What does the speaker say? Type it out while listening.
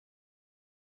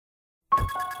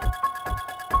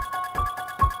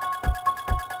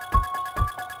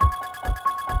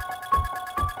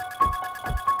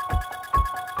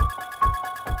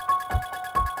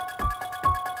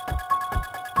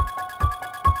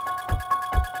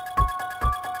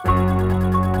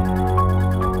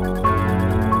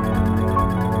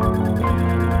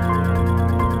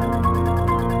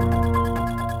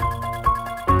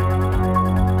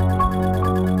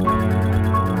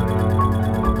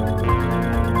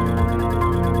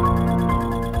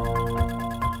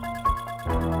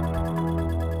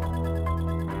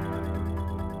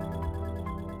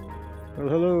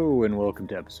Welcome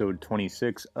to episode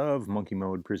 26 of Monkey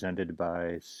Mode presented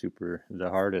by Super the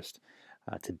Hardest.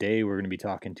 Today we're going to be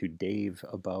talking to Dave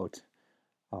about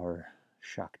our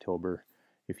Shocktober.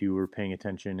 If you were paying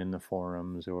attention in the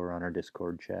forums or on our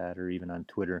Discord chat or even on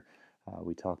Twitter,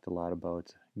 we talked a lot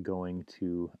about going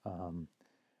to,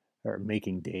 or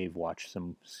making Dave watch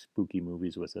some spooky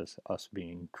movies with us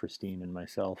being Christine and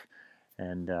myself,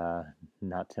 and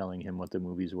not telling him what the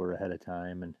movies were ahead of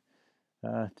time, and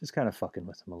just kind of fucking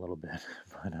with him a little bit.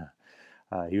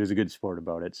 But he was a good sport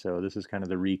about it. So this is kind of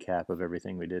the recap of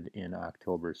everything we did in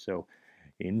October. So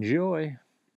enjoy.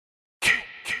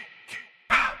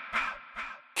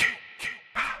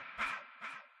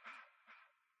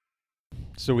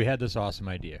 So we had this awesome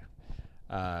idea.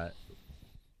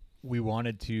 We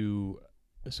wanted to...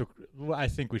 I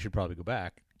think we should probably go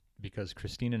back because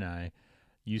Christine and I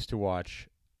used to watch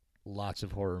lots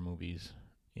of horror movies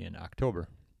in October,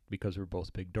 because we're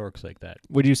both big dorks like that.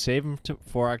 Would you save them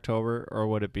for October, or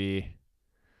would it be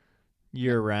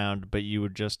year-round, but you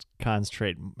would just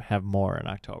concentrate and have more in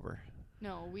October?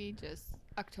 No,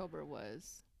 October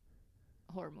was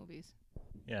horror movies.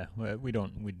 Yeah, we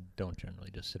don't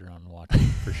generally just sit around and watch them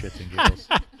for shits and giggles.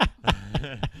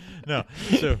 No,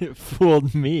 so it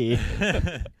fooled me.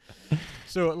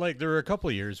 So, like, there were a couple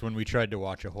of years when we tried to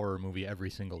watch a horror movie every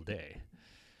single day.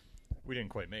 We didn't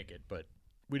quite make it, but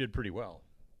we did pretty well.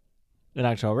 In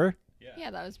October?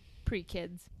 Yeah, that was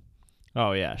pre-kids.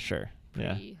 Oh, yeah, sure.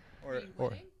 Or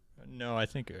no, I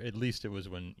think at least it was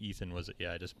when Ethan was.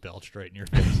 Yeah, I just belched right in your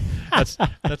face.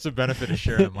 That's the benefit of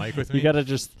sharing a mic with me. You gotta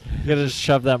just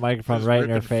shove that microphone right in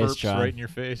your face, John. Right in your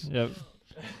face. Yep.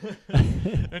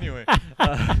 Anyway,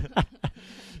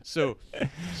 so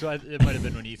it might have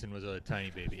been when Ethan was a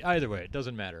tiny baby. Either way, it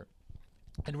doesn't matter.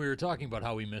 And we were talking about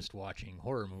how we missed watching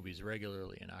horror movies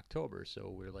regularly in October, so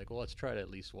we were like, well, let's try to at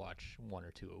least watch one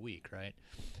or two a week, right?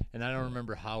 And I don't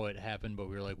remember how it happened, but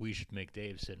we were like, we should make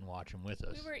Dave sit and watch them with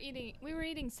us. We were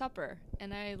eating supper,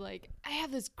 and I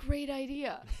have this great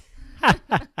idea.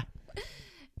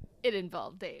 It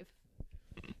involved Dave.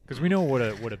 Because we know what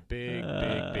a big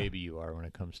baby you are when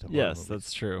it comes to horror movies. Yes,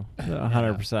 that's true.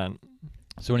 100%.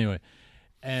 So anyway,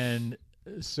 and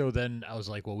so then I was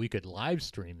like, well, we could live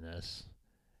stream this.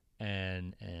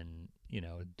 And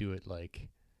do it like,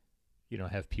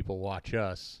 have people watch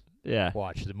us,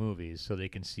 watch the movies, so they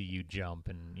can see you jump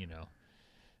and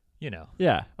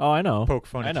Yeah. Oh, I know. Poke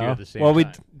fun at you at the same time. Well, we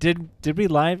did we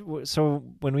live? So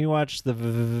when we watched the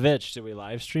Vitch, did we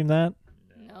live stream that?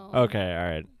 No. Okay. All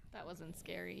right. That wasn't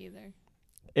scary either.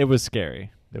 It was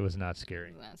scary. It was not scary.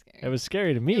 It was not scary. It was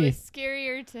scary to me. It was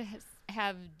scarier to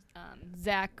have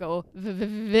Zach go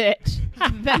Vitch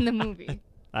than the movie.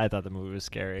 I thought the movie was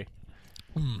scary.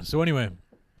 So anyway,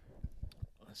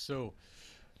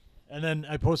 and then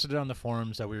I posted it on the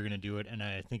forums that we were going to do it, and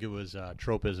I think it was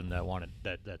Tropism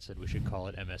that said we should call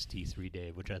it MST3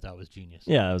 Dave, which I thought was genius.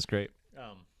 Yeah, that was great.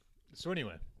 So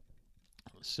anyway,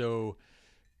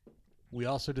 we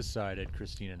also decided,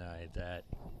 Christine and I, that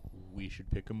we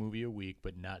should pick a movie a week,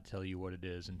 but not tell you what it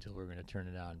is until we're going to turn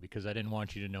it on, because I didn't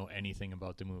want you to know anything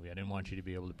about the movie. I didn't want you to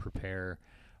be able to prepare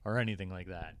or anything like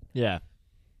that. Yeah.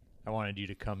 I wanted you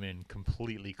to come in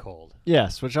completely cold.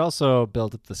 Yes, which also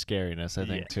built up the scariness, I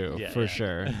think, too, for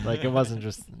sure. Like, it wasn't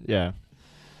just,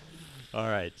 All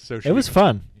right. So it was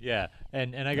fun. Yeah.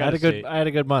 And I had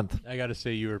a good month. I got to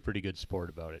say you were a pretty good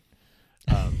sport about it.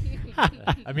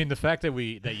 I mean, the fact that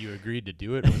you agreed to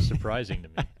do it was surprising to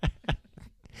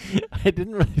me. I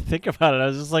didn't really think about it. I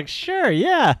was just like, sure,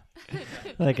 yeah.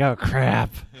 Like, oh, crap.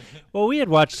 Well, we had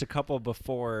watched a couple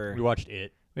before. We watched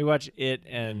It. We watched It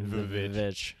and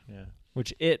Vitch. Yeah.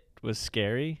 Which It was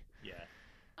scary. Yeah.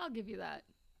 I'll give you that.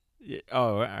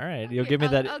 Oh, all right. You'll give me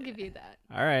that. I'll give you that.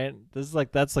 All right. That's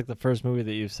like the first movie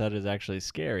that you've said is actually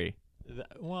scary.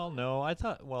 Well, no, I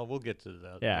thought. Well, we'll get to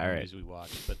the movies we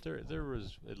watched, but there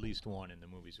was at least one in the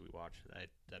movies we watched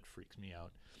that freaks me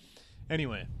out.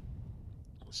 Anyway,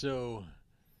 so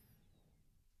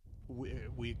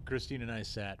we Christine and I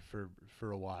sat for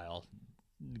a while,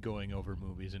 going over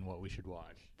movies and what we should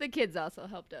watch. The kids also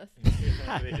helped us.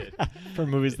 They did. For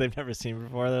movies they've never seen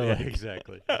before. They're Yeah, like,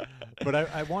 exactly. But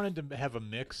I wanted to have a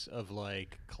mix of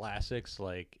like classics,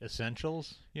 like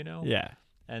essentials, yeah.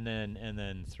 and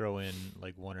then throw in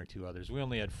like one or two others. We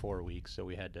only had 4 weeks, so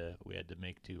we had to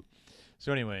make two.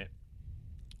 So anyway,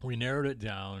 we narrowed it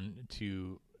down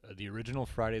to the original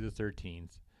Friday the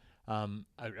 13th.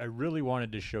 I really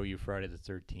wanted to show you Friday the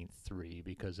 13th 3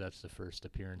 because that's the first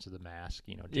appearance of the mask,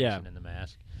 Jason in the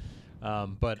mask.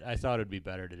 But I thought it would be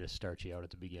better to just start you out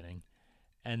at the beginning.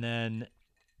 And then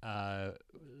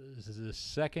this is the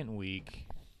second week.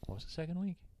 What was the second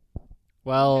week?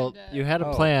 Well, you had a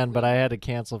Oh. plan, but I had to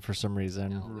cancel for some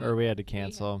reason, No, or we had to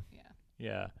cancel.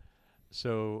 Yeah.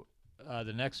 So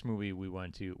the next movie we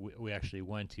went to, we actually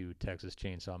went to Texas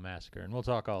Chainsaw Massacre, and we'll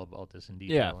talk all about this in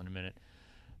detail in a minute.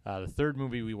 The third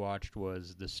movie we watched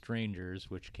was The Strangers,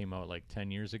 which came out like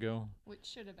 10 years ago. Which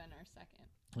should have been our second.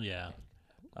 Yeah.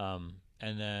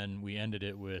 And then we ended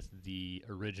it with the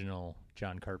original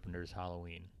John Carpenter's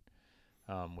Halloween,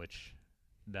 which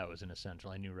that was an essential.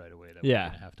 I knew right away that we were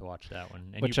going to have to watch that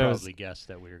one. And Which you I was- probably guessed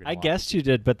that we were going to I guessed you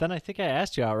did, but then I think I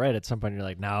asked you outright at some point. You're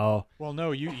like, no. Well,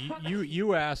 no,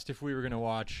 you asked if we were going to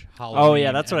watch Halloween. Oh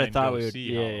yeah, that's and what I then thought go we would. see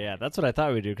Yeah, Halloween. yeah, that's what I thought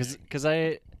we would do. Because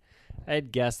I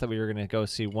had guessed that we were gonna go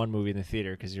see one movie in the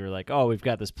theater because you were like, oh, we've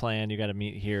got this plan. You got to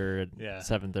meet here at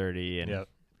 7:30, and Yep.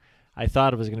 I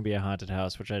thought it was gonna be a haunted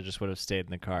house, which I just would have stayed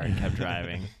in the car and kept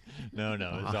driving. No,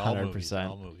 it's all movies. 100%.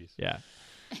 All movies. Yeah,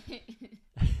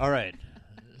 All right.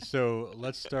 So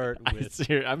let's start with.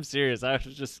 I'm serious. I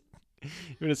was just you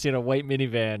would have seen a white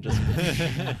minivan just.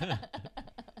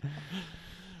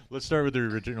 Let's start with the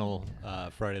original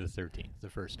Friday the 13th, the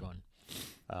first one.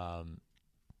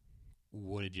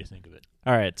 What did you think of it?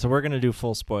 All right, so we're gonna do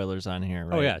full spoilers on here,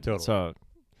 right? Oh, yeah, totally. So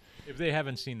If they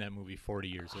haven't seen that movie 40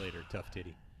 years later, tough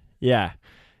titty. yeah,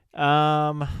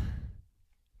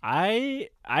 I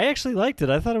actually liked it.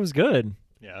 I thought it was good.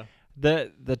 Yeah.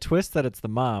 The twist that it's the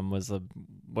mom was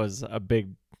a big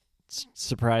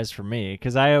surprise for me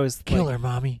because I always Kill her,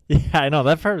 mommy. Yeah, I know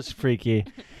that part was freaky.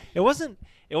 It wasn't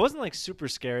like super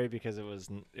scary because it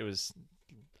was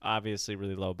obviously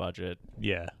really low budget.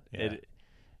 Yeah.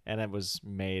 And it was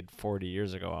made 40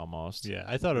 years ago almost. Yeah,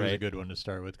 I thought it was a Right. good one to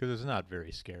start with because it's not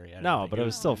very scary. I don't No, think but it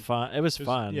was still fun. It was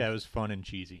fun. Yeah, it was fun and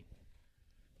cheesy.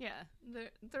 Yeah,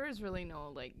 there is really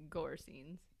no like gore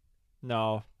scenes.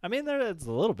 No, I mean it's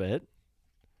a little bit.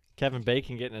 Kevin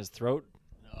Bacon getting his throat,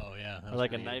 Oh yeah. that or was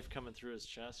like a weird. knife coming through his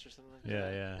chest or something.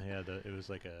 Yeah. It was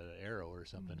like a arrow or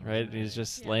something. Right, wasn't it? he's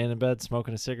just Yeah. laying in bed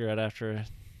smoking a cigarette after.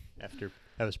 After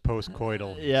that was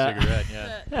post-coital Yeah. cigarette.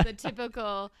 Yeah. The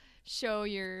typical show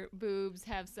your boobs,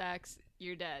 have sex,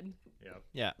 you're dead. Yep.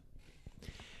 Yeah.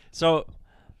 So,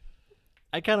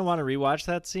 I kind of want to rewatch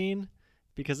that scene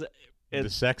because The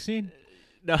it's sex scene?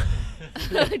 no.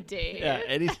 Dave. Yeah.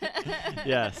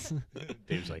 Yes.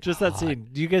 Dave's like, Just that "Hot." scene.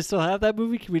 Do you guys still have that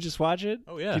movie? Can we just watch it?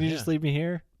 Oh yeah. Can you yeah. just leave me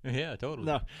here? Yeah, totally.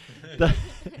 No. The,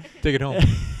 Take it home.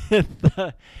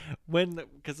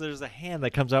 because there's a hand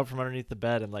that comes out from underneath the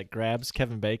bed and like grabs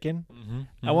Kevin Bacon. Mm-hmm.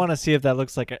 I want to see if that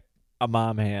looks like a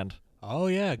mom hand, Oh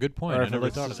yeah, good point. or I if it never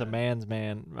looks thought of just a that. man's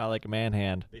man, like a man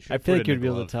hand. They should I have feel put like it in you'd be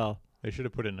a able glove. to tell. They should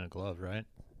have put it in a glove, right?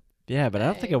 Yeah, but I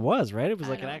don't think it was, right? It was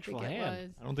I like an don't actual think it hand. was.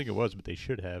 I don't think it was, but they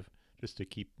should have, just to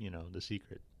keep, the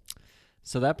secret.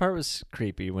 So that part was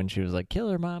creepy when she was like, "Kill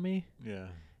her, mommy," Yeah.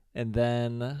 and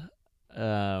then,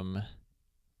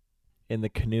 in the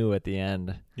canoe at the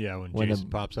end. Yeah, when When the- Jason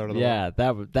pops out of the Yeah,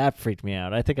 that freaked me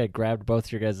out. I think I grabbed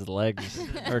both your guys' legs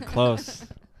or close.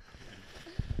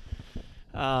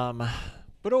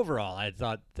 But overall, I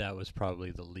thought that was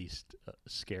probably the least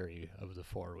scary of the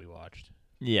 4 we watched.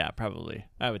 Yeah, probably.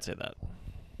 I would say that.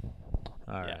 All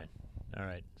Yeah. right. All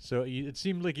right. So it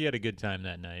seemed like you had a good time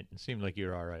that night. It seemed like you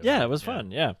were all right. Yeah, with it was fun.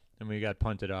 Yeah, And we got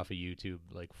punted off of YouTube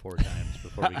like 4 times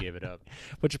before we gave it up.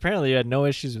 which apparently you had no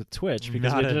issues with Twitch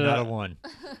because not, we did it. not a one.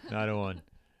 Not a one.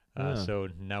 Yeah. So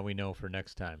now we know for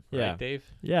next time. Yeah. Right, Dave?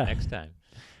 Yeah, Next time.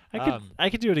 I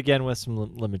could do it again with some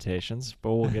limitations,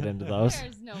 but we'll get into those.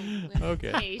 There's no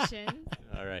Okay. limitations.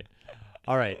 All right.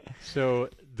 All right. So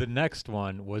the next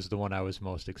one was the one I was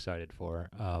most excited for.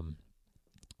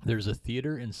 There's a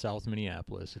theater in South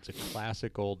Minneapolis. It's a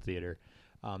classic old theater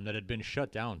that had been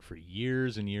shut down for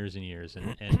years and years and years.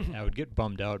 And I would get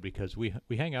bummed out because we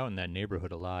hang out in that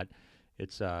neighborhood a lot.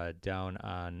 It's down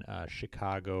on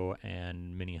Chicago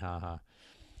and Minnehaha.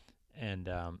 And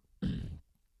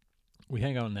we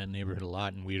hang out in that neighborhood a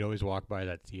lot, and we'd always walk by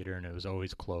that theater, and it was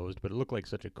always closed, but it looked like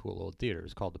such a cool old theater. It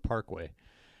was called the Parkway,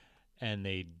 and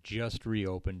they just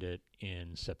reopened it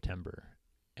in September,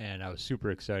 and I was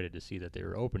super excited to see that they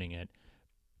were opening it,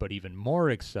 but even more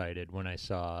excited when I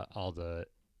saw all the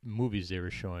movies they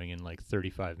were showing in like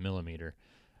 35 millimeter.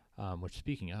 Which,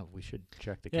 speaking of, we should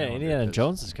check the calendar. Indiana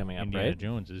Jones is coming up, Indiana right?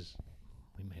 Jones is.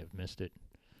 We may have missed it.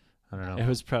 I don't know. It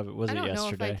was probably I don't know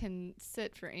yesterday? if I can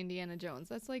sit for Indiana Jones.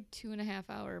 That's like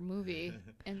 2.5-hour movie,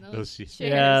 and Those chairs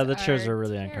Yeah, the chairs are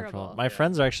really terrible. uncomfortable. My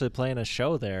friends are actually playing a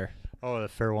show there. Oh, the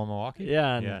Farewell Milwaukee.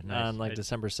 Yeah, nice. on like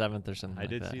December 7th or something. I like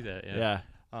did that. see that. Yeah.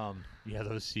 Yeah. Yeah,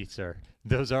 those seats are.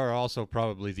 Those are also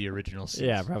probably the original seats.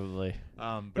 Yeah, probably.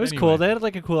 But It was anyway, cool. They had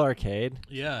like a cool arcade.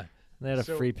 Yeah. They had a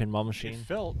So, free pinball It machine.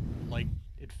 felt like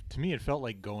to me. It felt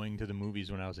like going to the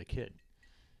movies when I was a kid.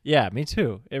 Yeah, me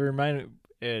too. It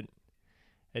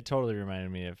totally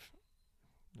reminded me of.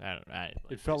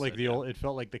 It felt like the old. It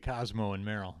felt like the Cosmo and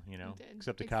Merrill. You know, It did.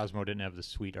 except the Cosmo didn't have the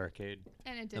sweet arcade.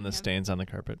 And it didn't and the have, stains on the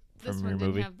carpet this from one your didn't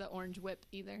movie. have the orange whip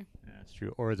either. Yeah, that's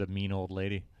true. Or the mean old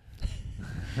lady.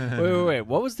 Wait.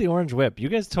 What was the orange whip? You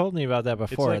guys told me about that It's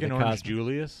before. like the an Orange Cosmo.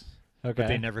 Julius, Okay. but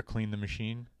they never cleaned the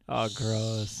machine. Oh,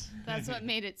 gross. That's what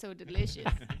made it so delicious.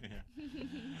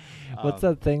 What's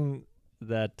that thing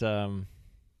that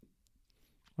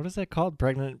what is that called?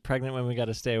 Pregnant when we got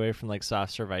to stay away from like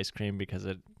soft serve ice cream because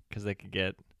they could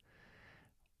get,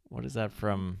 what is that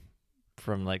from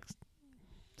like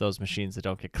those machines that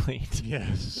don't get cleaned?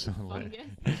 Yes. Fungus?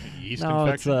 Yeast No,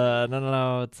 it's infection.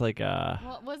 no, it's like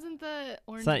Well, wasn't the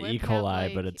orange not whip E. have, coli,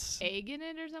 like, but it's egg in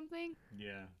it or something?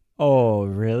 Yeah. Oh,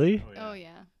 really? Oh yeah.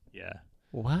 Yeah.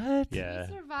 What? Yeah.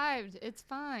 We survived. It's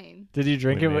fine. Did you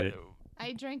drink We it? made it.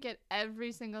 I drank it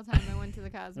every single time I went to the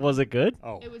Cosmo. Was it good?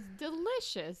 Oh. It was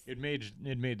delicious. It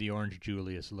made the Orange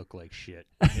Julius look like shit.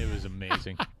 It was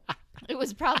amazing. It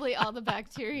was probably all the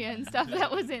bacteria and stuff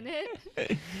that was in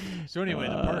it. So anyway,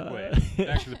 the Parkway.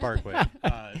 Back to the Parkway.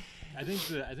 I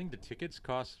think the tickets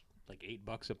cost like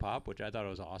 $8 a pop, which I thought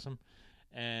was awesome.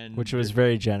 And Which was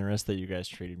very generous that you guys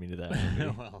treated me to that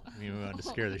movie. well, I mean, we wanted to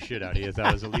scare the shit out of you.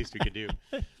 That was the least we could do.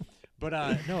 But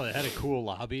no, it had a cool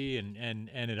lobby, and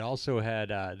it also had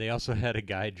they also had a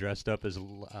guy dressed up as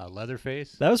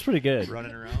Leatherface That was pretty good.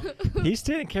 running around. He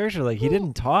stayed in character, like he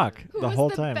didn't talk Who the was whole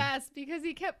the time. best because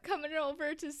he kept coming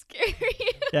over to scare you.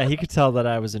 Yeah, he could tell that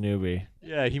I was a newbie.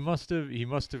 Yeah, he must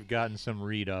have gotten some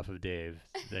read off of Dave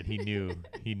that he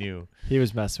knew. He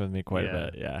was messing with me quite Yeah.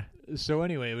 a bit. Yeah. So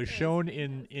anyway, it was shown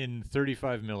in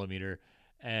 35 millimeter,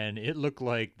 and it looked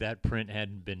like that print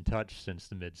hadn't been touched since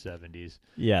the mid 70s.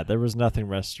 Yeah, there was nothing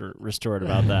restored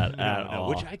about that at all.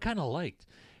 Which I kind of liked.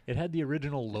 It had the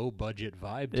original low budget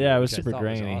vibe. To Yeah, it was which super I thought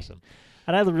grainy. Was awesome.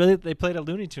 And they played a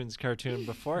Looney Tunes cartoon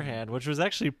beforehand, which was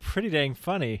actually pretty dang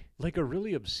funny. Like a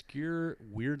really obscure,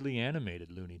 weirdly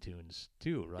animated Looney Tunes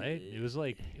too, right? It was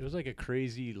like a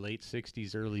crazy late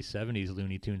 60s, early 70s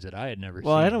Looney Tunes that I had never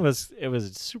Well, seen. and it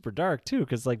was super dark too,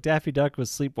 because like Daffy Duck was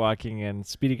sleepwalking and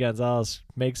Speedy Gonzales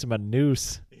makes him a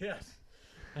noose. Yes,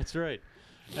 that's right.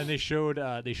 And they showed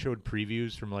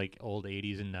previews from like old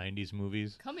 80s and 90s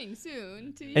movies. Coming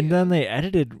soon to you. And then they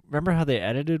edited. Remember how they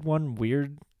edited one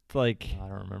weird like I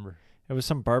don't remember. it was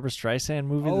some Barbra Streisand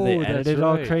movie that Oh, they that's edited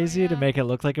all right. crazy Oh, to yeah. make it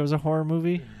look like it was a horror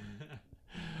movie.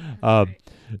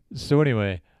 So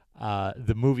anyway,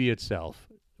 the movie itself.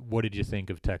 What did you think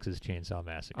of Texas Chainsaw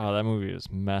Massacre? Oh, that movie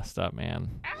was messed up,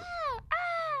 man.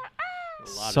 A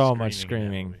lot of So much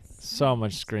screaming in that screaming. movie. So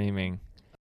much screaming.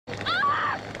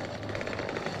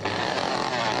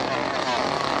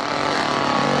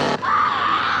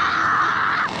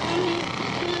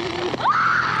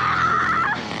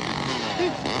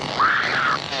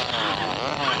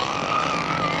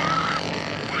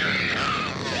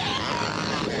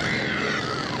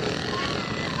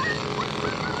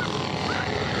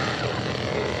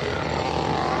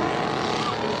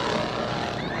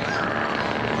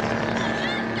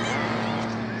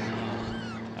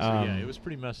 So yeah, it was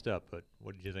pretty messed up. But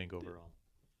what did you think overall?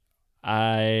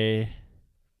 All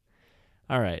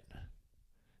right.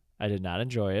 I did not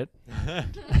enjoy it.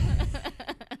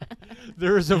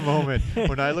 There was a moment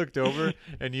when I looked over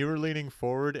and you were leaning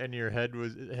forward and your head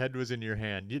was in your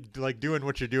hand, like doing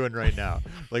what you're doing right now,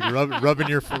 like rubbing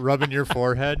your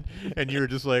forehead, and you were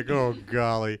just like, oh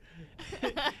golly.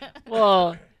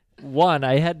 Well, one,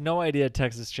 I had no idea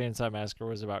Texas Chainsaw Massacre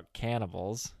was about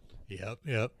cannibals.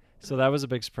 Yep. So that was a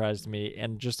big surprise to me,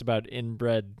 and just about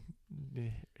inbred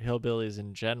hillbillies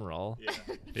in general.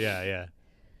 Yeah.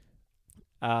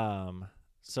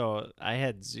 So I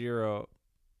had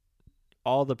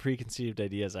all the preconceived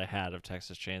ideas I had of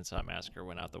Texas Chainsaw Massacre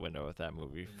went out the window with that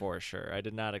movie for sure. I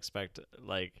did not expect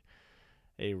like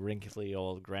a wrinkly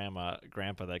old grandpa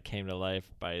that came to life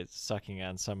by sucking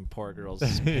on some poor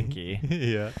girl's pinky.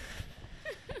 Yeah.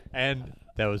 And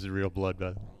that was the real blood,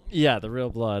 though. Yeah, the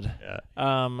real blood.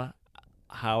 Yeah.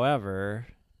 However,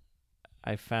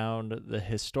 I found the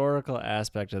historical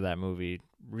aspect of that movie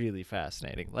really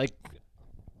fascinating. Like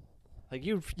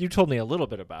you told me a little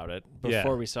bit about it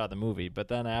before we saw the movie, but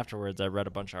then afterwards I read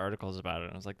a bunch of articles about it,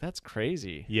 and I was like, that's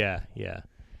crazy. Yeah. I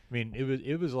mean,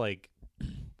 it was like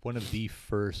one of the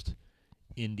first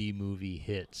indie movie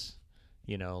hits,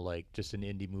 like just an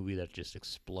indie movie that just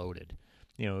exploded.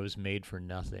 It was made for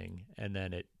nothing, and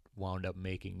then it wound up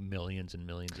making millions and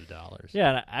millions of dollars. Yeah,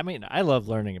 and I mean, I love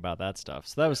learning about that stuff.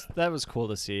 So that was cool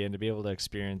to see and to be able to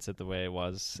experience it the way it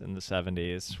was in the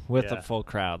 70s with the full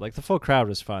crowd. Like the full crowd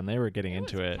was fun. They were getting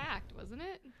into it. Packed, wasn't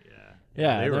it?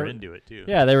 Yeah, they were into it too.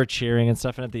 Yeah, they were cheering and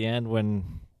stuff. And at the end,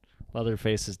 when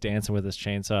Leatherface is dancing with his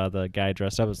chainsaw, the guy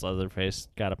dressed up as Leatherface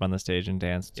got up on the stage and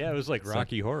danced. Yeah, it was like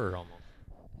Rocky Horror almost.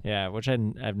 Yeah, which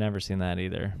I've never seen that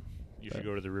either. You should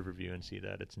go to the Riverview and see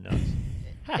that. It's nuts.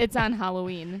 It's on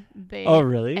Halloween. Oh,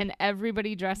 really? And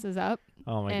everybody dresses up.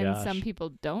 Oh my and gosh. some people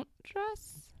don't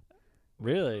dress.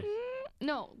 Really?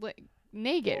 No, like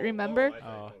naked. Remember?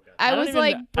 I I don't was even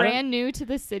like kn- I don't- brand new to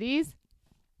the cities,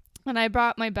 and I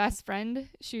brought my best friend.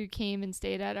 She came and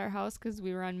stayed at our house because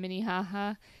we were on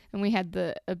Minnehaha, and we had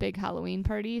a big Halloween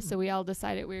party. So we all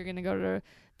decided we were gonna go to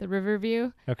the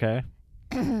Riverview. Okay.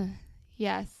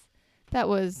 Yes, that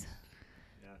was.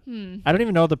 I don't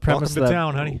even know the premise Welcome to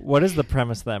town, honey. What is the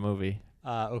premise of that movie?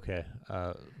 Okay.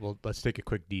 Well, let's take a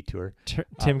quick detour.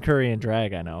 Tim Curry and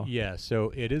drag, I know. Yeah,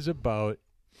 so it is about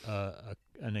a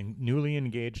newly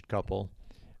engaged couple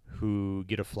who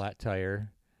get a flat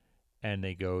tire, and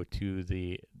they go to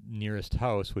the nearest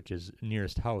house, which is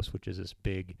this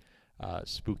big,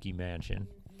 spooky mansion,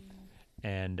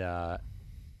 and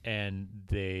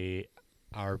they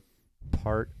are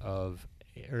part of,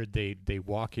 or they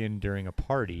walk in during a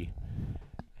party,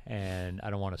 and I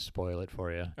don't want to spoil it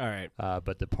for you. All right.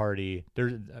 But the party,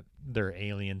 there are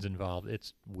aliens involved.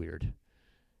 It's weird.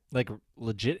 Like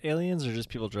legit aliens or just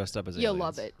people dressed up as aliens? You'll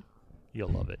love it. You'll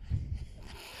love it.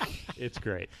 It's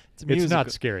great. It's, It's not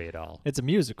scary at all. It's a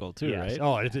musical too, Yes. right?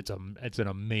 Oh, it's an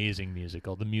amazing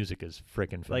musical. The music is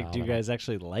freaking phenomenal. Like, do you guys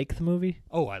actually like the movie?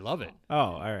 Oh, I love it. Oh,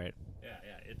 all right. Yeah.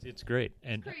 It's great.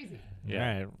 And Crazy.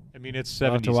 yeah, All right. I mean it's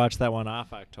I'll have 70s. to watch that one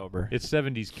off October. It's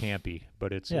 70s campy,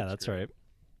 but it's that's great. right.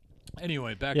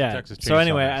 Anyway, back to Yeah. Texas Chainsaw So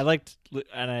anyway, Massacre. I liked,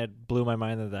 and I blew my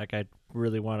mind that guy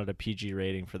really wanted a PG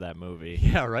rating for that movie.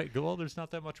 Yeah, right. Well, there's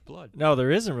not that much blood. No,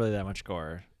 there isn't really that much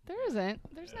gore. There isn't.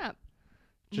 There's not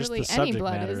Just really the any subject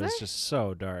blood, matter is there? is just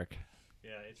so dark.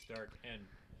 Yeah, it's dark and.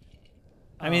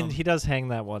 I mean, he does hang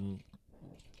that one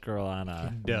girl on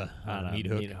a on a meat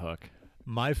meat hook.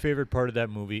 My favorite part of that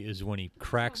movie is when he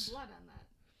cracks. blood on that.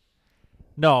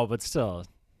 No, but still,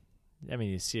 I mean,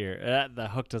 you see her. The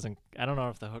hook doesn't. I don't know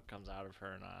if the hook comes out of her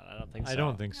or not. I don't think so. I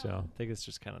don't think so. I think it's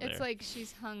just kind of It's there. like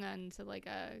she's hung on to like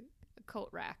a coat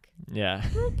rack. Yeah.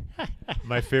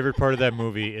 My favorite part of that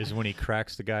movie is when he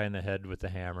cracks the guy in the head with the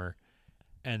hammer,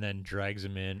 and then drags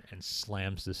him in and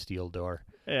slams the steel door.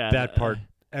 Yeah. That part,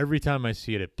 every time I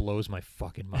see it, it blows my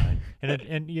fucking mind. And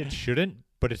it shouldn't,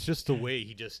 but it's just the way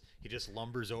he just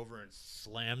lumbers over and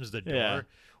slams the door. Yeah.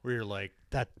 Where you're like,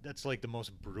 that's like the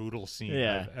most brutal scene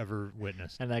Yeah. I've ever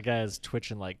witnessed. And that guy is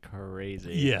twitching like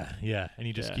crazy. Yeah, and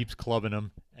he just Yeah. keeps clubbing him,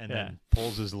 and Yeah. then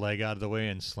pulls his leg out of the way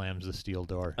and slams the steel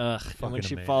door. Ugh. Fucking And when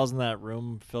she amazing. falls in that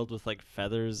room filled with like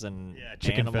feathers and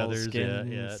chicken animal feathers, skin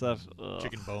and stuff.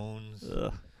 chicken bones.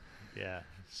 Ugh. Yeah.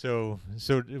 So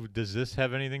does this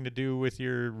have anything to do with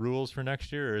your rules for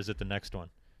next year, or is it the next one?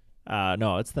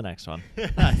 No, it's the next one.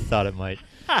 I thought it might.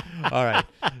 All right.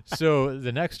 So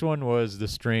the next one was The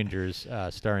Strangers,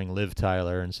 starring Liv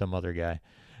Tyler and some other guy.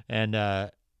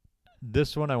 And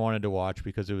this one I wanted to watch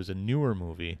because it was a newer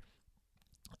movie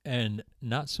and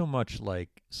not so much like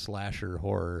slasher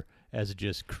horror as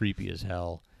just creepy as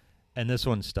hell. And this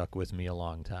one stuck with me a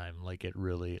long time. Like it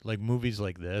really, like movies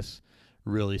like this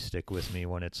really stick with me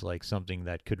when it's like something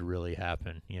that could really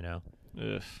happen, you know?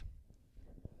 Ugh.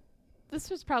 This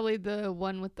was probably the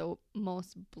one with the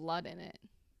most blood in it.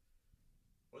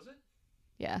 Was it?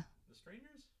 Yeah. The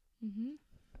Strangers? Mm-hmm.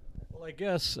 Well, I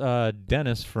guess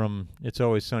Dennis from It's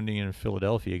Always Sunny in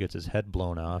Philadelphia gets his head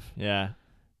blown off. Yeah.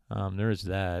 There's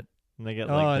that. And they get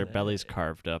like their bellies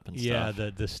carved up and Yeah,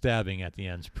 stuff. the stabbing at the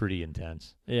end's pretty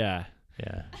intense. Yeah.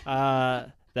 Yeah.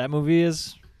 That movie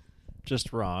is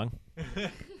just wrong.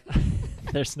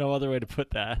 There's no other way to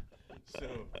put that.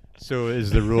 So is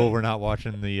the rule we're not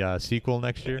watching the sequel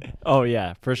next year? Oh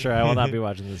yeah, for sure. I will not be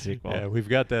watching the sequel. Yeah, we've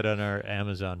got that on our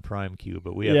Amazon Prime queue,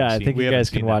 but we Yeah, haven't I seen, think we you haven't guys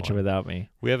seen can that watch it one. without me.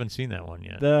 We haven't seen that one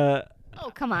yet. Oh,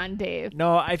 come on, Dave.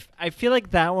 No, I feel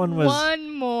like that one was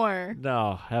One more.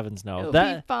 no, heavens no. It'll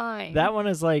that be fine. that one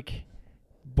is like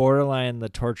borderline the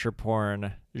torture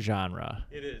porn genre.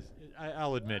 It is.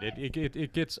 I'll admit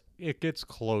it gets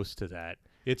close to that.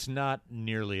 It's not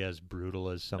nearly as brutal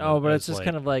as some. Oh, but it's just like,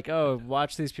 kind of like, oh,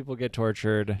 watch these people get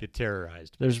tortured. get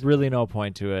terrorized. There's really no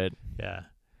point to it. Yeah.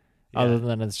 Other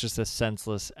than it's just a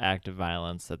senseless act of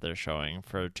violence that they're showing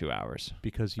for 2 hours.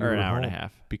 Because you or were an hour home. and a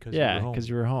half. Because yeah, you were home. because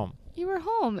you were home. You were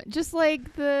home, just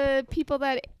like the people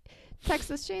that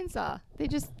Texas Chainsaw.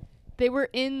 They were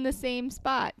in the same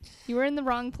spot. You were in the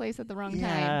wrong place at the wrong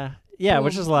time. Yeah, Boom,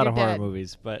 which is a lot you're of horror dead.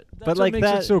 movies, but That's like what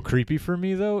makes that it so creepy for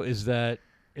me, though, is that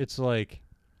it's like,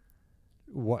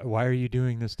 why are you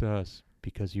doing this to us?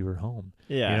 Because you were home.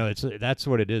 Yeah. You know, that's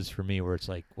what it is for me. Where it's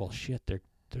like, well, shit, there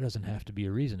doesn't have to be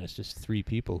a reason. It's just 3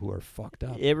 people who are fucked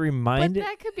up. It But reminded.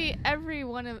 that could be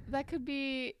that could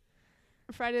be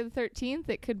Friday the 13th.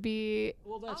 It could be.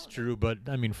 Well, that's true, but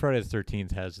I mean, Friday the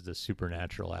 13th has the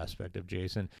supernatural aspect of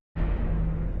Jason.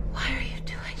 Why are you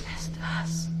doing this to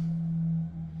us?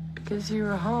 Because you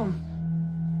were home.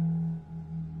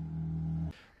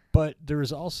 But there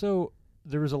was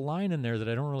a line in there that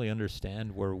I don't really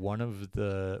understand, where one of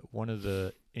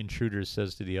the intruders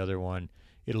says to the other one,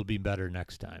 "It'll be better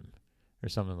next time," or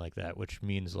something like that, which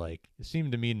means, like, it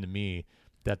seemed to mean to me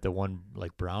that the one,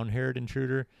 like, brown-haired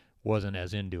intruder wasn't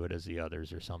as into it as the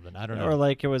others or something. I don't know. Or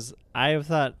like it was. I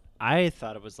thought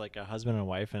it was like a husband and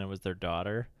wife, and it was their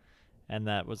daughter, and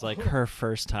that was like her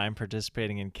first time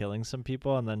participating in killing some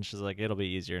people, and then she's like, "It'll be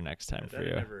easier next time for you."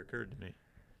 That never occurred to me.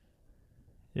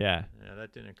 Yeah. Yeah,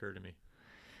 that didn't occur to me.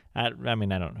 I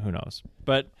mean, I don't. Who knows?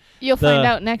 But You'll find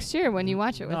out next year when you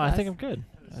watch it with no, us. I think I'm good.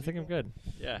 I think I'm good.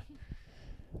 Yeah.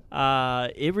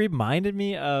 It reminded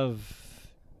me of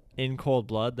In Cold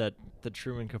Blood, that the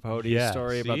Truman Capote Yeah,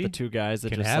 story about see? the 2 guys that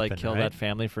Can just happen, like kill right? that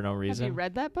family for no Have reason. you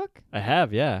read that book? I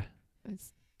have, yeah.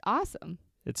 It's awesome.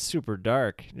 It's super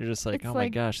dark. You're just like, It's oh my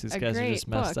like gosh, these a guys are great just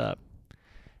messed book. up.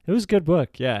 It was a good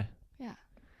book, yeah. Yeah.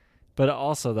 But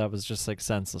also that was just like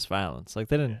senseless violence. Like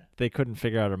they couldn't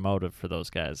figure out a motive for those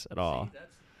guys at all.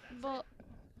 Well,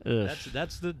 Ugh.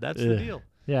 That's the Ugh. deal.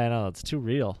 Yeah, I know, it's too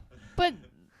real. but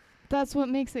that's what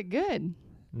makes it good.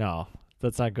 No,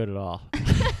 that's not good at all.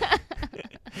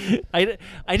 I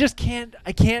just can't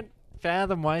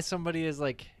fathom why somebody is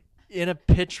like in a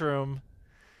pitch room,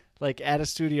 like at a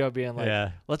studio, being like,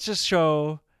 Yeah. let's just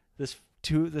show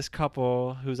this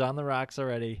couple who's on the rocks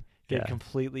already get Yeah.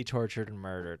 completely tortured and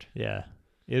murdered. Yeah.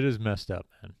 It is messed up,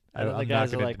 man. And then the I'm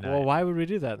guys not are gonna like, deny well, it. why would we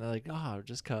do that? And they're like, oh,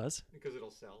 just cause. Because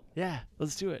it'll sell. Yeah,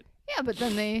 let's do it. Yeah, but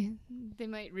then they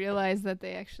might realize that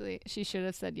she should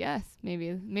have said yes.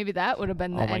 Maybe that would have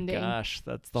been the Oh my ending. gosh,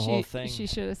 that's the whole thing. She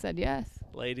should have said yes.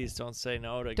 Ladies, don't say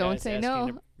no to Don't guys say asking no,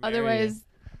 to marry otherwise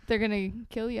they're gonna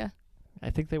kill you. you. I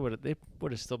think they would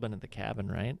have still been at the cabin,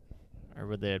 right? Or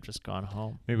would they have just gone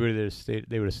home? Maybe they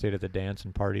would have stayed at the dance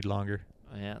and partied longer.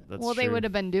 Oh, yeah, that's Well, true. they would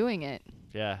have been doing it,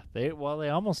 Yeah, they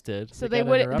almost did. so got they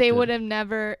interrupted. would have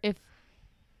never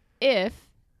if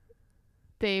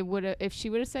she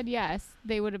would have said yes,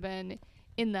 they would have been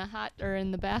in the hot or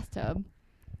in the bathtub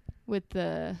with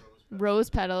the rose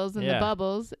petals and the Yeah.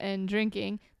 bubbles and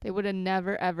drinking. They would have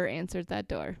never ever answered that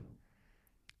door.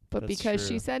 But That's because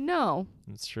she true. said no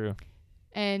That's true.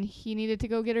 and he needed to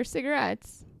go get her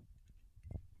cigarettes,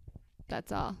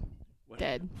 that's all.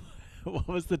 Dead. What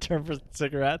was the term for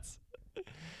cigarettes?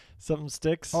 Something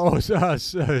sticks. Oh,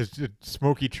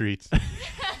 smoky treats.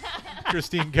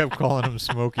 Christine kept calling them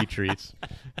smoky treats.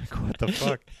 Like, what the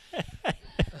fuck?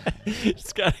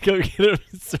 Just gotta go get him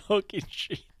smoky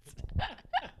treats.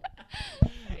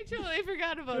 I totally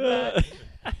forgot about that.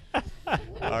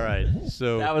 All right,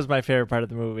 so That was my favorite part of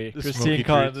the movie. The Christine smoky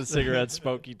calling the treats. cigarettes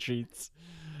smoky treats.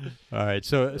 all right,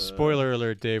 so spoiler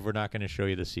alert, Dave. We're not going to show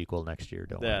you the sequel next year.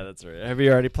 Don't Yeah, worry. that's right. Have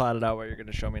you already plotted out what you're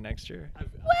gonna show me next year?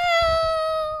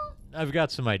 Well, I've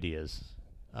got some ideas,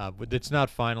 but it's not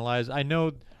finalized. I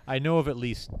know of at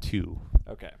least 2.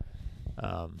 Okay.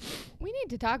 we need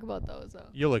to talk about those though.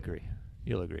 You'll agree.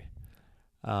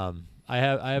 I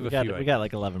have We a got few. we got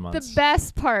like 11 months. The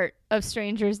best part of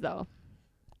Strangers though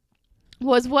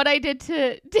was what I did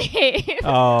to Dave.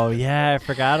 Oh yeah, I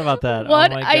forgot about that.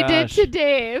 What oh my I did gosh. to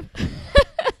Dave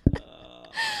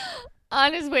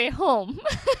on his way home.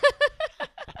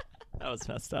 That was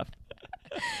messed up.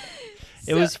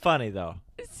 So- It was funny though.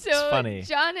 So funny.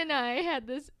 John and I had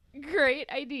this great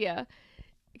idea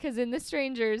because in The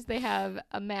Strangers they have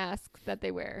a mask that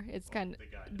they wear. It's kind of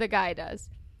the guy does.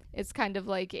 It's kind of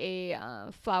like a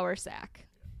flour sack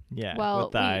Yeah.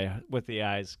 Well, with the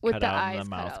eyes with cut the out eyes and the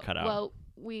mouth cut out. Well,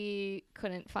 we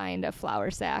couldn't find a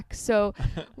flour sack, so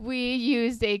we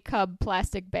used a Cub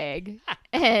plastic bag,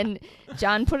 and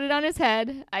John put it on his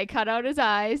head. I cut out his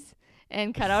eyes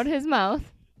and cut out his mouth.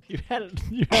 You had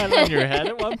it on your head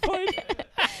at one point?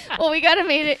 Well, we gotta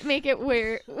make it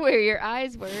where your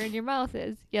eyes were and your mouth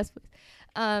is. Yes, please.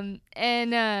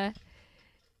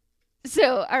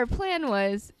 So our plan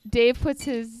was Dave puts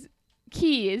his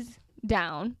keys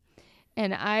down,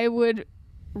 and I would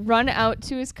run out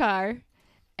to his car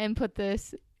and put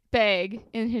this bag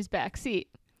in his back seat.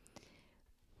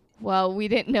 Well, we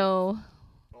didn't know.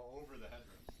 Over the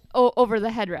headrest. Oh, over the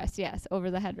headrest. Yes, over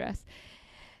the headrest.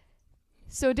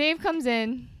 So Dave comes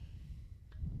in.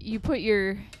 You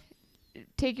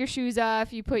take your shoes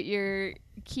off. You put your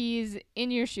keys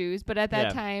in your shoes. But at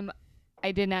that time,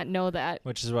 I did not know that.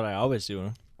 Which is what I always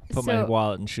do. Put my So-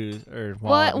 wallet and shoes, or wallet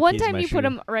Well, and one keys in time my you shoe. put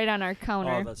them right on our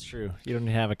counter. Oh, that's true. You don't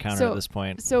have a counter So- at this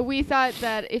point. So we thought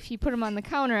that if he put them on the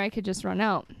counter, I could just run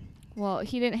out. Well,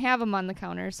 he didn't have them on the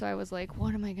counter, so I was like,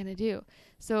 what am I going to do?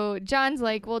 So John's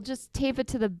like, well, just tape it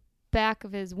to the back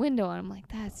of his window. And I'm like,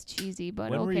 that's cheesy, but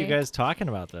When okay. were you guys talking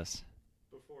about this?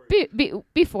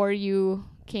 Before you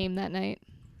came that night.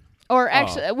 Or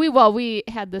actually, we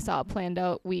had this all planned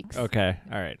out weeks Okay,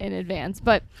 all right. in advance.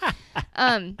 But,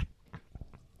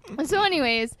 so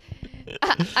anyways,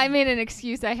 I made an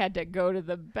excuse. I had to go to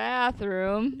the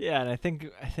bathroom. Yeah, and I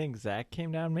think Zach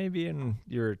came down maybe, and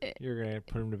you're gonna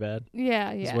put him to bed.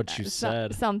 Yeah, Is yeah. what you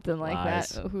said. Something like Lies.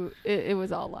 that. It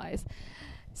was all lies.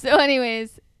 So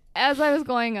anyways, as I was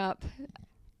going up,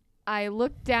 I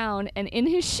looked down, and in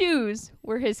his shoes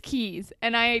were his keys,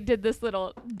 and I did this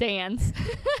little dance.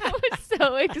 I was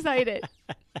so excited.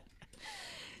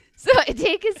 So I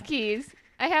take his keys.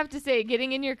 I have to say,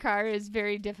 getting in your car is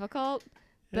very difficult.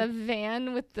 The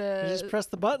van with the You just press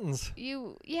the buttons.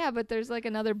 but there's like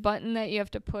another button that you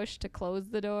have to push to close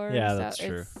the door. and Yeah, stuff. that's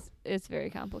true. It's very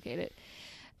complicated.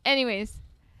 Anyways,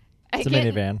 It's a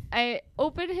minivan. I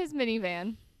open his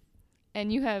minivan,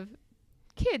 and you have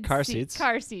kids Car seats.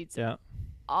 car seats, Yeah,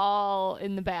 all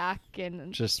in the back,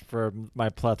 and just for my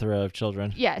plethora of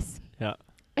children. yes. Yeah.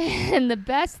 And the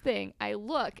best thing, I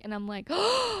look and I'm like,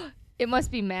 oh, it must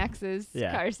be Max's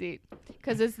car seat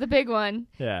because it's the big one.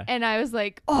 Yeah. And I was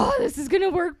like, oh, this is going to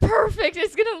work perfect.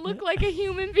 It's going to look like a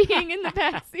human being in the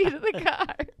back seat of the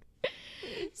car.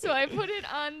 So I put it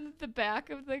on the back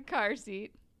of the car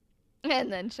seat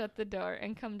and then shut the door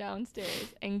and come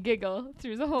downstairs and giggle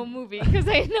through the whole movie because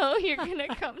I know you're going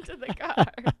to come to the car.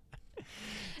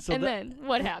 So And then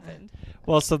what happened?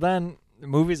 Well, so then the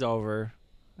movie's over.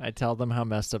 I tell them how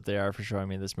messed up they are for showing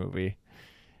me this movie.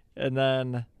 And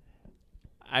then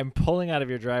I'm pulling out of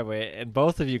your driveway, and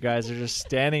both of you guys are just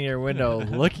standing in your window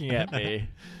looking at me.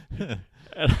 And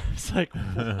I was like,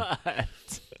 what?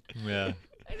 Yeah.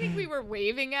 I think we were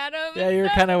waving at him. Yeah, you were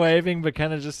kind of waving, but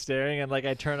kind of just staring. And like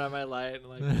I turn on my light and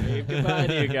like wave goodbye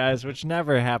to you guys, which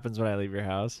never happens when I leave your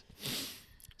house.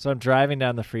 So I'm driving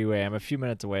down the freeway. I'm a few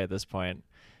minutes away at this point,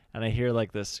 and I hear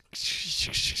like this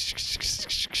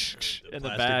in the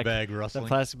back, the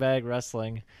plastic bag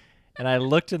rustling. And I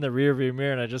looked in the rearview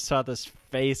mirror, and I just saw this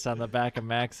face on the back of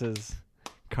Max's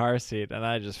car seat, and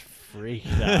I just freaked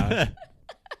out.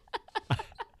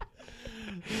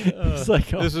 It's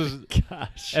like, oh This my was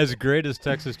gosh. as great as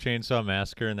Texas Chainsaw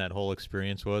Massacre and that whole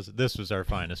experience was. This was our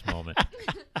finest moment.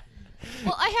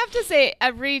 Well, I have to say,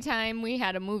 every time we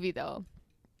had a movie, though,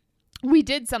 we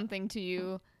did something to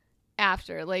you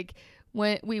after. Like,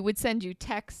 when we would send you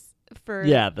texts for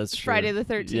That's true. Friday the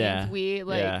 13th, Yeah. we,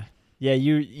 like... Yeah,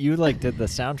 you like did the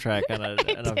soundtrack on a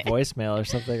voicemail or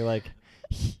something like.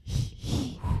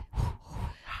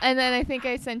 And then I think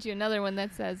I sent you another one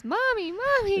that says, Mommy,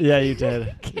 Mommy. Yeah, you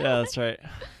did. Yeah, that's right.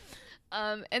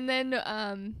 And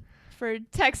then for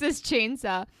Texas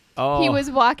Chainsaw, Oh, he was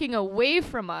walking away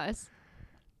from us.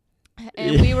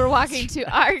 And we were walking to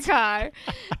our car.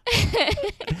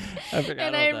 I forgot And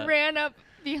about I that. ran up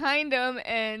behind him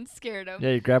and scared him.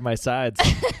 Yeah, you grabbed my sides.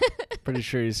 Pretty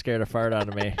sure you scared a fart out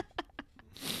of me.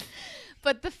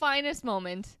 But the finest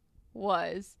moment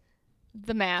was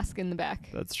the mask in the back.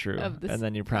 That's true. Of the And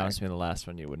then you car. promised me the last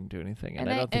one you wouldn't do anything, and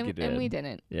I don't think you did. And we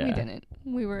didn't. Yeah. We didn't.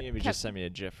 We were Maybe kept, just send me a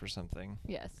GIF or something.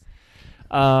 yes.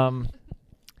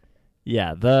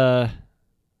 Yeah,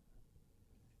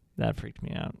 that freaked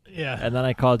me out. Yeah. And then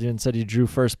I called you and said you drew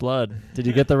First Blood. Did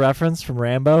you get the reference from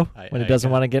Rambo when he doesn't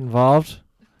want to get involved?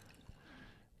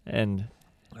 And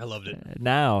I loved it.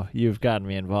 now you've gotten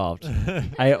me involved.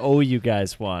 I owe you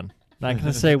guys one. Not going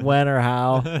to say when or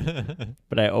how,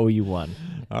 but I owe you one.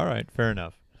 All right, fair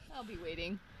enough. I'll be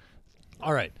waiting.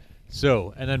 All right.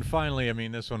 So, and then finally, I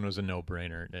mean, this one was a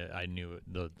no-brainer. I knew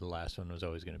the last one was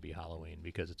always going to be Halloween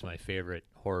because it's my favorite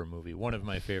horror movie, one of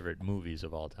my favorite movies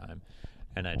of all time,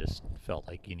 and I just felt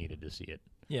like you needed to see it.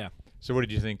 Yeah. So what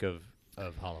did you think of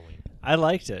Halloween? I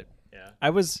liked it. Yeah.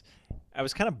 I was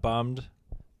kind of bummed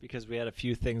because we had a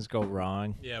few things go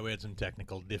wrong. Yeah, we had some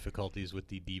technical difficulties with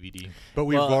the DVD, but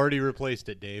we've Well- already replaced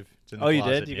it, Dave. It's in the You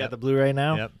closet. did? You Yep. got the Blu-ray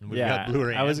now? Yep. We've Yeah, got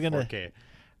Blu-ray. I was and gonna. 4K.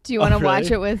 Do you want to really?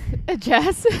 watch it with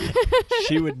Jess?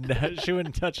 She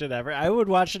wouldn't touch it ever. I would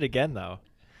watch it again though.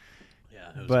 Yeah,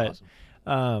 it was But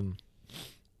awesome.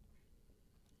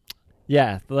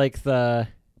 Yeah, like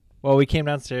we came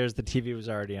downstairs. The TV was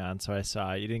already on, so I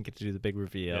saw it. You didn't get to do the big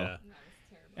reveal. Yeah.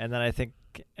 And then I think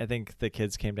the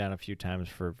kids came down a few times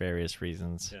for various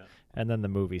reasons. Yeah. And then the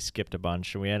movie skipped a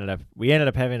bunch, and we ended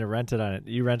up having to rent it on it.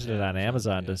 You rented it on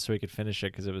Amazon so we could finish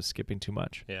it because it was skipping too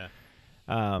much. Yeah.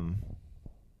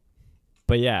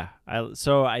 But yeah, I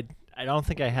don't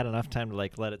think I had enough time to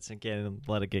like let it sink in and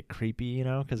let it get creepy,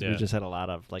 because we just had a lot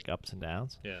of like ups and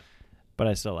downs. Yeah. But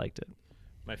I still liked it.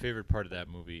 My favorite part of that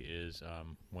movie is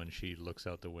when she looks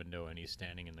out the window and he's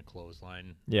standing in the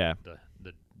clothesline. Yeah.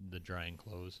 The drying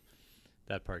clothes.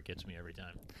 That part gets me every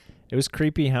time. It was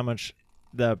creepy how much.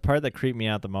 The part that creeped me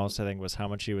out the most, I think, was how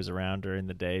much he was around during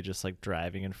the day, just like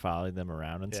driving and following them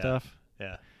around and stuff.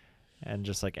 Yeah. And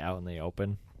just like out in the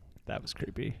open. That was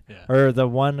creepy. Yeah. Or the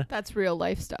one That's real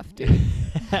life stuff, dude.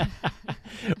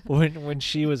 when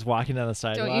she was walking down the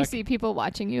sidewalk. Don't you see people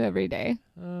watching you every day?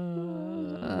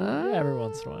 Yeah, every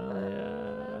once in a while,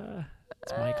 yeah.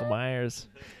 It's Michael Myers.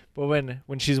 But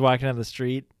when she's walking down the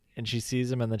street and she sees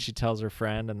him and then she tells her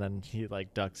friend and then he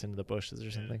like ducks into the bushes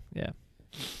or something. Yeah.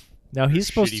 No, he's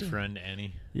supposed shitty to. friend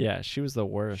Annie. Yeah, she was the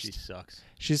worst. She sucks.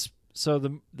 She's so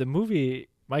the movie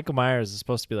Michael Myers is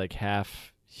supposed to be like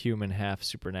half human, half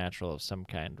supernatural of some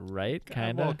kind, right?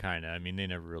 Kind of. Well, kind of. I mean, they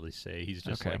never really say. He's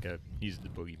just Okay. he's the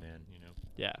boogeyman,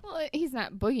 Yeah. Well, he's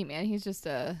not boogeyman. He's just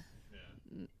a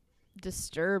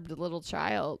disturbed little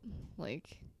child,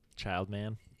 like Child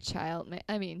man.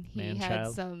 I mean, he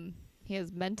Man-child. he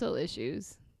has mental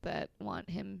issues that want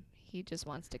him. He just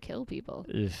wants to kill people.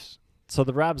 Ugh. So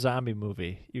the Rob Zombie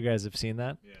movie, you guys have seen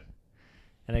that? Yeah.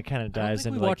 And it kind of dives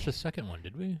into we like, watched the second one,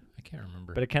 did we? I can't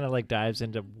remember. but it kind of like dives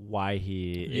into why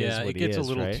he is yeah, what it he gets is, a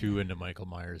little right? too into Michael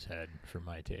Myers' head for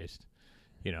my taste.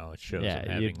 It shows Yeah, him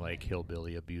having like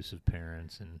hillbilly abusive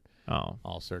parents and Oh,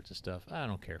 all sorts of stuff. I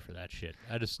don't care for that shit.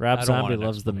 Rob I don't want Zombie an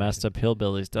loves the messed explanation. up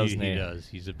hillbillies, doesn't he? He does.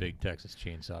 He's a big Texas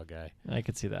Chainsaw guy. I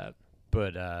could see that.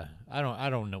 But I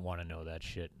don't want to know that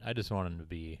shit. I just want him to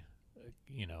be,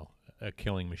 a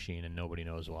killing machine and nobody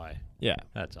knows why. Yeah,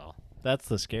 That's all. that's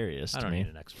the scariest I to don't me. need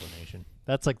an explanation.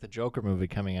 That's like the Joker movie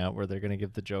coming out where they're going to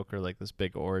give the Joker like this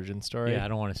big origin story. Yeah, I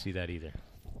don't want to see that either.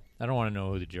 I don't want to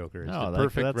know who the Joker is. No, The like,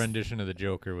 perfect that's- rendition of the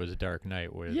Joker was Dark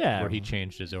Knight, where he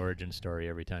changed his origin story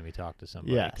every time he talked to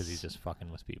somebody because he's Yes. just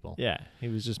fucking with people. Yeah, he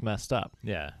was just messed up.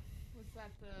 Yeah. Was that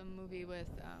the movie with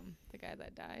the guy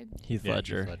that died? Heath Yeah,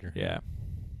 Ledger. Heath Ledger. Yeah.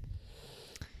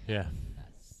 Yeah.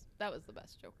 That was the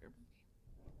best Joker movie.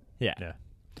 Yeah. Yeah.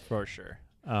 For sure.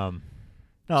 So-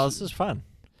 No, this is fun.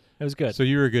 It was good. So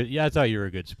you were good. Yeah, I thought you were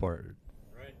a good sport.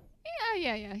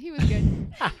 Yeah. He was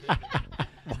good.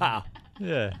 Wow.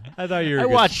 Yeah, I thought you were. I a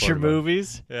good watched sport your about it.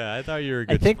 movies. Yeah, I thought you were a I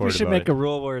good. think we sport should about make it. a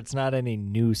rule where it's not any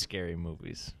new scary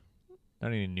movies Not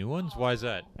any new ones. Why is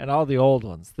that? and all the old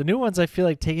ones. The new ones I feel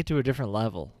like take it to a different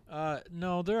level.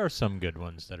 No, there are some good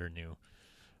ones that are new.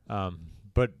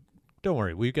 But don't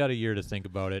worry, we've got a year to think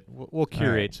about it. We'll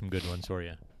curate right. some good ones for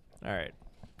you. All right.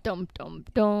 Dum dum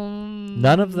dum.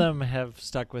 None of them have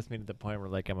stuck with me to the point where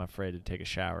like I'm afraid to take a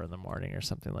shower in the morning or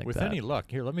something like With that. any luck,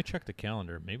 here, let me check the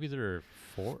calendar. Maybe there are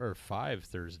 4 or 5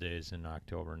 Thursdays in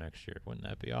October next year. Wouldn't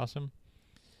that be awesome?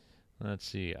 Let's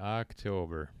see,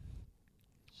 October.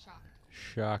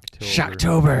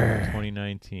 Shocktober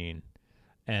 2019.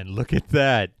 And look at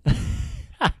that.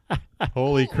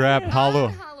 Holy crap,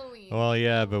 Halloween. Well,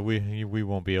 yeah, but we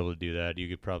won't be able to do that. You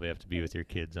could probably have to be with your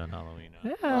kids on Halloween.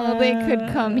 Well, they could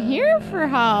come here for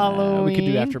Halloween. We could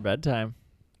do after bedtime.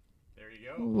 There you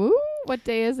go. Woo! What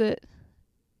day is it?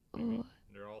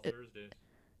 They're all Thursdays.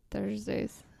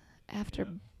 Thursdays. After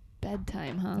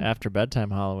bedtime, huh? After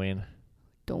bedtime Halloween.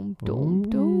 Dum dum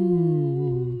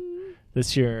dum.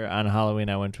 This year on Halloween,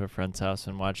 I went to a friend's house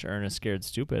and watched Ernest Scared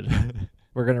Stupid.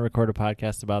 We're going to record a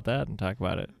podcast about that and talk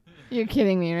about it. You're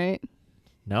kidding me, right?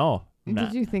 No.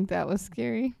 Did you think that was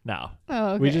scary? No. Oh,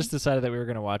 okay. We just decided that we were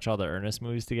going to watch all the Ernest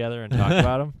movies together and talk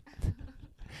about them.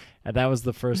 And that was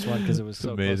the first one because it was so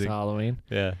close amazing. to Halloween.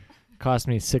 Yeah. Cost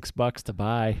me $6 to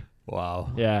buy.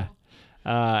 Wow. Yeah.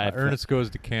 Ernest Goes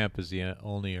to Camp is the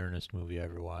only Ernest movie I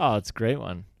ever watched. Oh, it's a great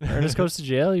one. Ernest Goes to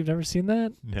Jail. You've never seen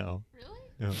that? No. Really?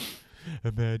 No.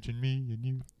 Imagine me and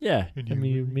you. Yeah. And I you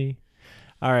mean, with me.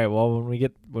 All right. Well,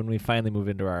 when we finally move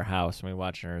into our house and we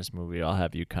watch an Ernest movie, I'll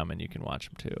have you come and you can watch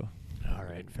them too. All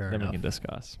right, fair Then enough. we can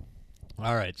discuss.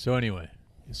 All right. So anyway,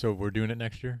 so we're doing it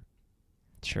next year.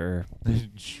 Sure.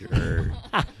 Sure.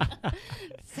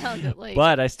 Sounded like.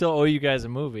 But I still owe you guys a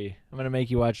movie. I'm going to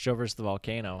make you watch Joe vs. the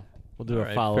Volcano. We'll do All a right,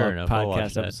 fair follow-up enough. I'll watch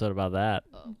podcast that. episode about that.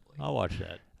 Oh, boy. I'll watch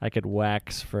that. I could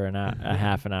wax for a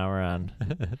half an hour on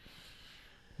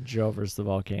Joe vs. the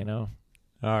Volcano.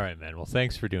 All right, man. Well,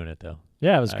 thanks for doing it, though.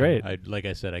 Yeah, it was great. I like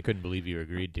I said, I couldn't believe you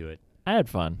agreed to it. I had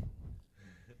fun.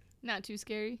 Not too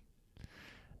scary.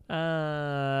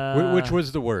 Which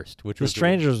was the worst? Which The was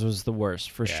Strangers was the worst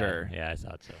for Yeah, sure. Yeah, I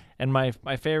thought so. And my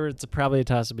favorites are probably a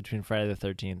toss-up between Friday the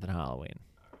 13th and Halloween.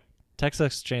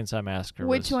 Texas Chainsaw Massacre.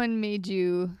 Which was one made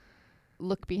you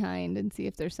look behind and see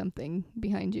if there's something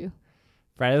behind you?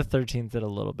 Friday the 13th did a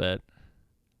little bit.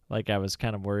 Like I was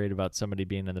kind of worried about somebody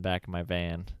being in the back of my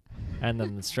van. And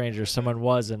then The Stranger, someone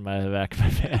was in the back of my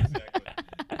van.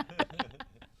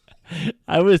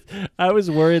 I was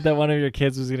worried that one of your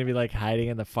kids was going to be like hiding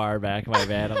in the far back of my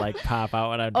van and like pop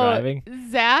out when I'm driving.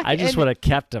 Zach. I just would have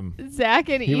kept him. Zach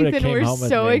and He would've Ethan came were home with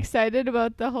so me. excited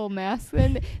about the whole mask.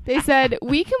 And they said,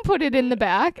 we can put it in the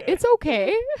back. It's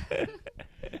okay.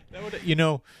 You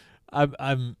know,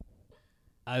 I'm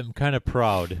kind of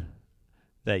proud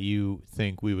that you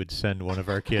think we would send one of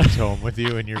our kids home with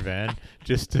you in your van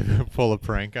just to pull a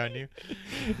prank on you.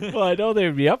 Well, I know they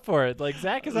would be up for it. Like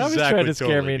Zach is always Zach trying would to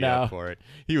scare totally me be up now. for it.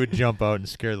 He would jump out and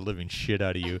scare the living shit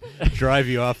out of you, drive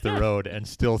you off the road, and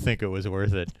still think it was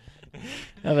worth it.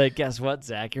 I'm like, guess what,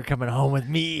 Zach? You're coming home with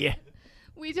me.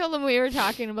 We told him we were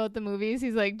talking about the movies.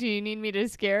 He's like, do you need me to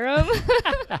scare him?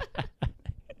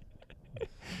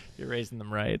 You're raising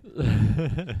them right.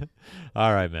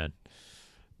 All right, man.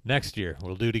 Next year,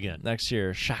 we'll do it again. Next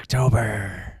year,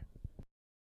 Shocktober.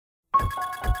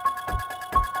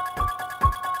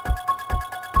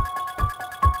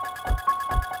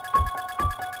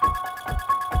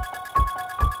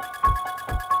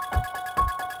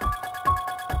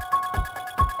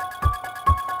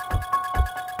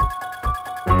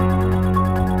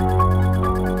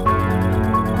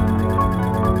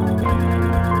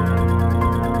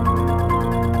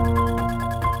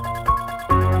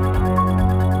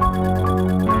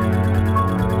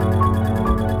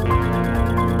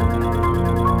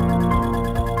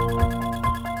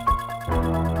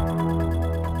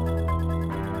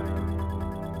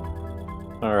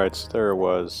 All right, so there it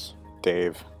was.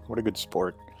 Dave, what a good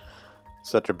sport.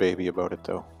 Such a baby about it,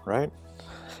 though, right?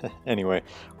 Anyway,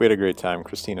 we had a great time.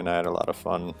 Christine and I had a lot of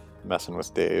fun messing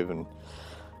with Dave and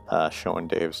showing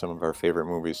Dave some of our favorite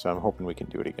movies, so I'm hoping we can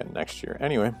do it again next year.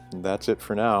 Anyway, that's it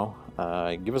for now.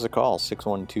 Give us a call,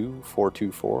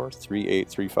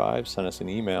 612-424-3835. Send us an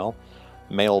email,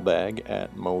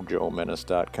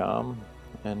 mailbag@mojomenace.com.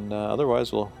 And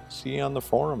otherwise, we'll see you on the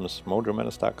forums,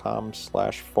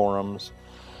 mojomenace.com/forums.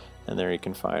 And there you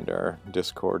can find our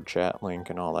Discord chat link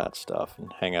and all that stuff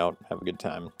and hang out and have a good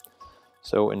time.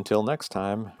 So until next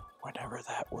time, whenever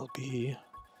that will be,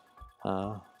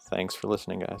 thanks for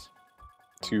listening, guys.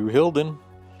 To Hilden,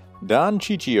 Don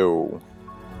Ciccio.